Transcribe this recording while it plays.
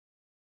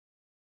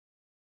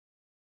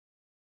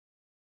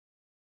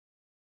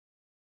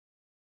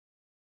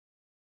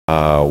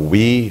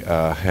We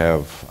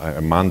have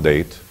a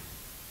mandate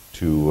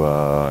to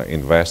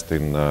invest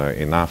in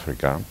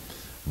Africa,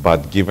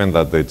 but given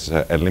that it's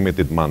a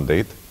limited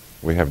mandate,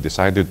 we have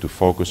decided to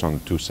focus on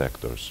two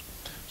sectors.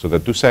 So the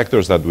two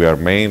sectors that we are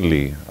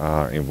mainly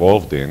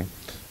involved in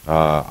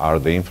are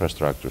the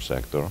infrastructure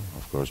sector.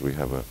 Of course, we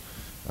have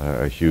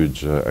a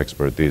huge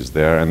expertise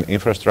there, and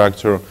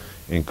infrastructure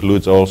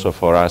includes also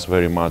for us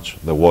very much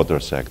the water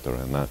sector.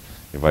 And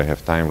if I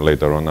have time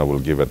later on, I will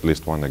give at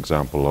least one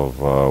example of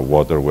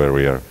water where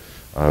we are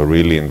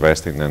really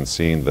investing and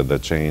seeing that the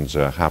change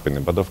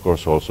happening, but of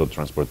course also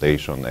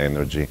transportation,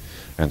 energy,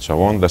 and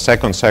so on. The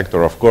second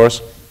sector, of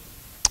course,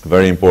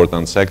 very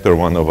important sector.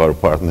 One of our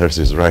partners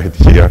is right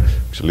here.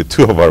 Actually,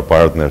 two of our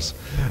partners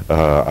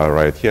are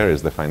right here,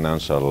 is the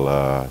financial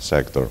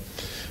sector.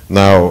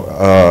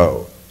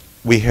 Now,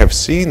 we have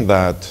seen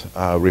that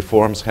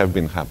reforms have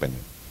been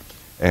happening.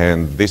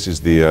 And this is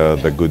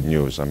the good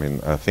news. I mean,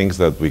 things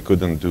that we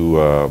couldn't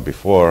do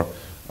before,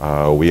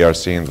 we are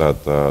seeing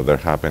that they're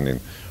happening.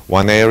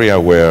 One area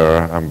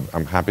where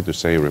I'm happy to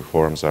say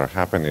reforms are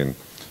happening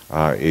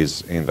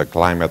is in the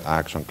climate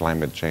action,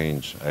 climate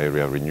change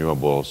area,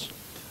 renewables,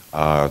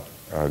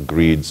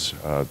 grids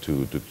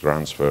to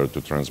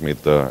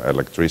transmit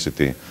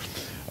electricity,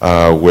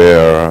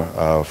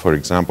 where, for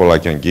example, I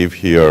can give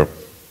here,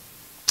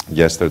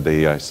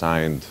 yesterday I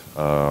signed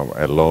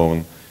a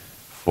loan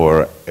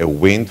for a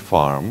wind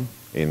farm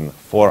in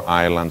 4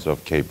 islands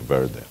of Cape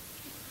Verde.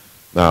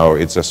 Now,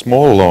 it's a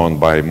small loan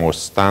by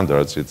most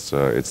standards, it's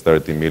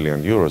 30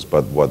 million euros,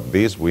 but what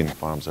these wind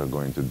farms are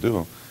going to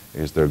do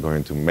is they're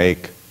going to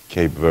make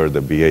Cape Verde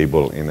be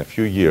able, in a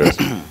few years,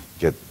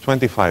 get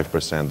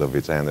 25% of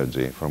its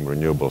energy from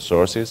renewable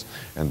sources,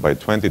 and by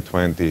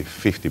 2020,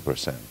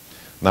 50%.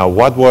 Now,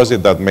 what was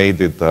it that made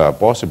it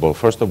possible?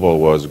 First of all,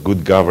 was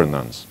good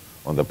governance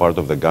on the part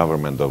of the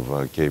government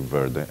of Cape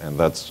Verde, and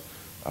that's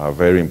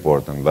very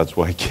important. That's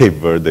why Cape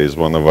Verde is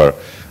one of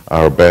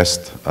our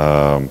best,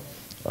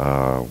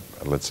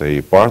 let's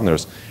say,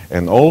 partners.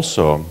 And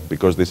also,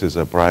 because this is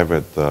a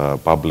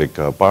private-public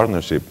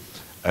partnership,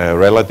 a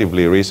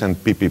relatively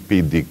recent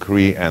PPP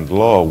decree and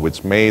law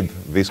which made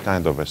this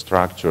kind of a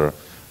structure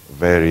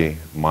very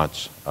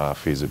much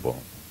feasible.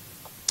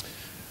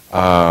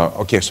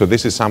 Okay, so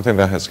this is something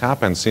that has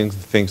happened.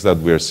 Things that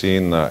we're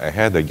seeing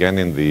ahead again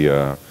in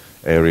the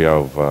area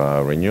of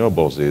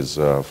renewables is,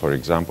 for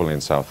example, in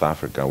South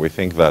Africa. We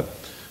think that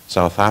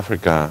South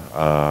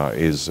Africa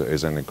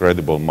is an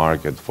incredible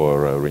market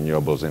for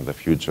renewables in the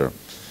future.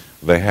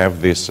 They have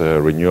this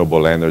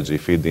renewable energy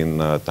feed-in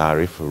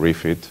tariff,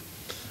 refit,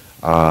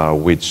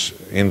 which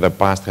in the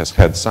past has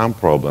had some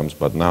problems,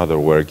 but now they're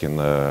working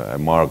a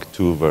Mark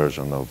II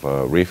version of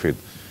refit,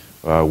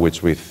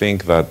 which we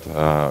think that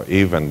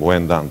even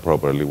when done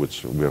properly,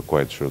 which we are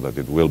quite sure that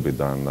it will be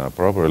done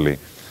properly,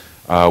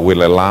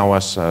 will allow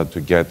us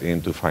to get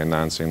into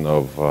financing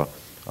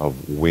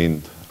of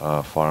wind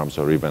farms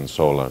or even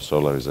solar.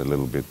 Solar is a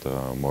little bit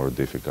more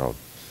difficult.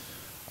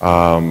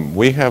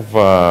 We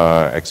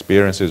have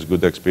experiences,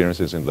 good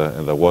experiences in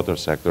the water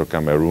sector.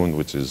 Cameroon,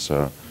 which is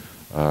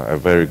a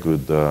very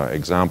good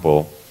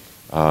example,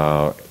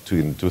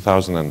 in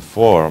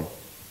 2004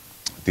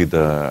 did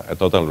a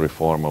total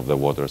reform of the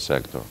water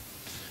sector.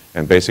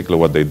 And basically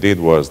what they did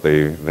was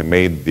they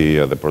made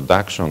the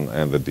production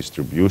and the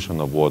distribution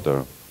of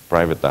water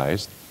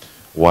privatized,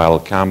 while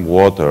Cam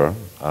Water,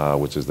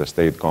 which is the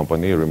state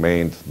company,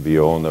 remained the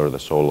owner, the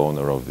sole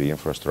owner of the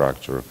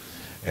infrastructure,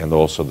 and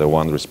also the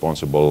one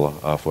responsible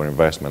for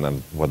investment.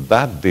 And what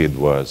that did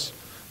was,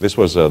 this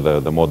was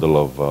the model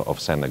of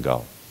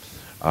Senegal.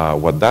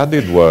 What that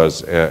did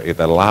was it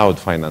allowed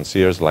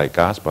financiers like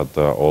us, but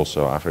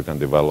also African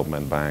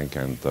Development Bank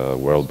and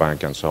World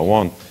Bank and so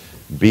on,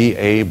 be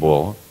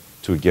able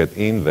to get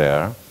in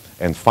there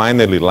and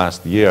finally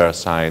last year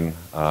sign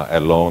a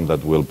loan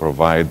that will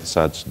provide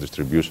such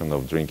distribution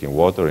of drinking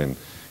water in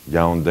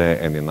Yaoundé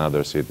and in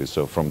other cities.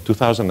 So from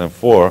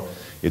 2004,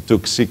 it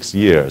took 6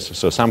 years.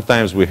 So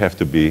sometimes we have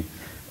to be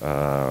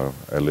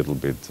a little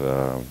bit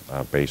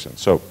patient.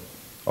 So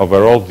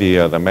overall,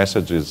 the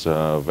message is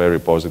a very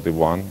positive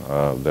one.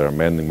 There are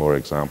many more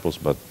examples,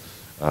 but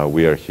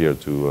we are here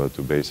to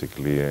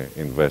basically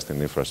invest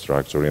in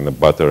infrastructure in a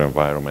better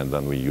environment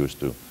than we used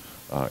to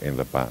in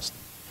the past.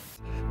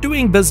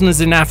 Doing business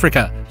in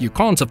Africa, you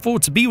can't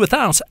afford to be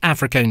without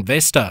Africa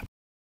Investor.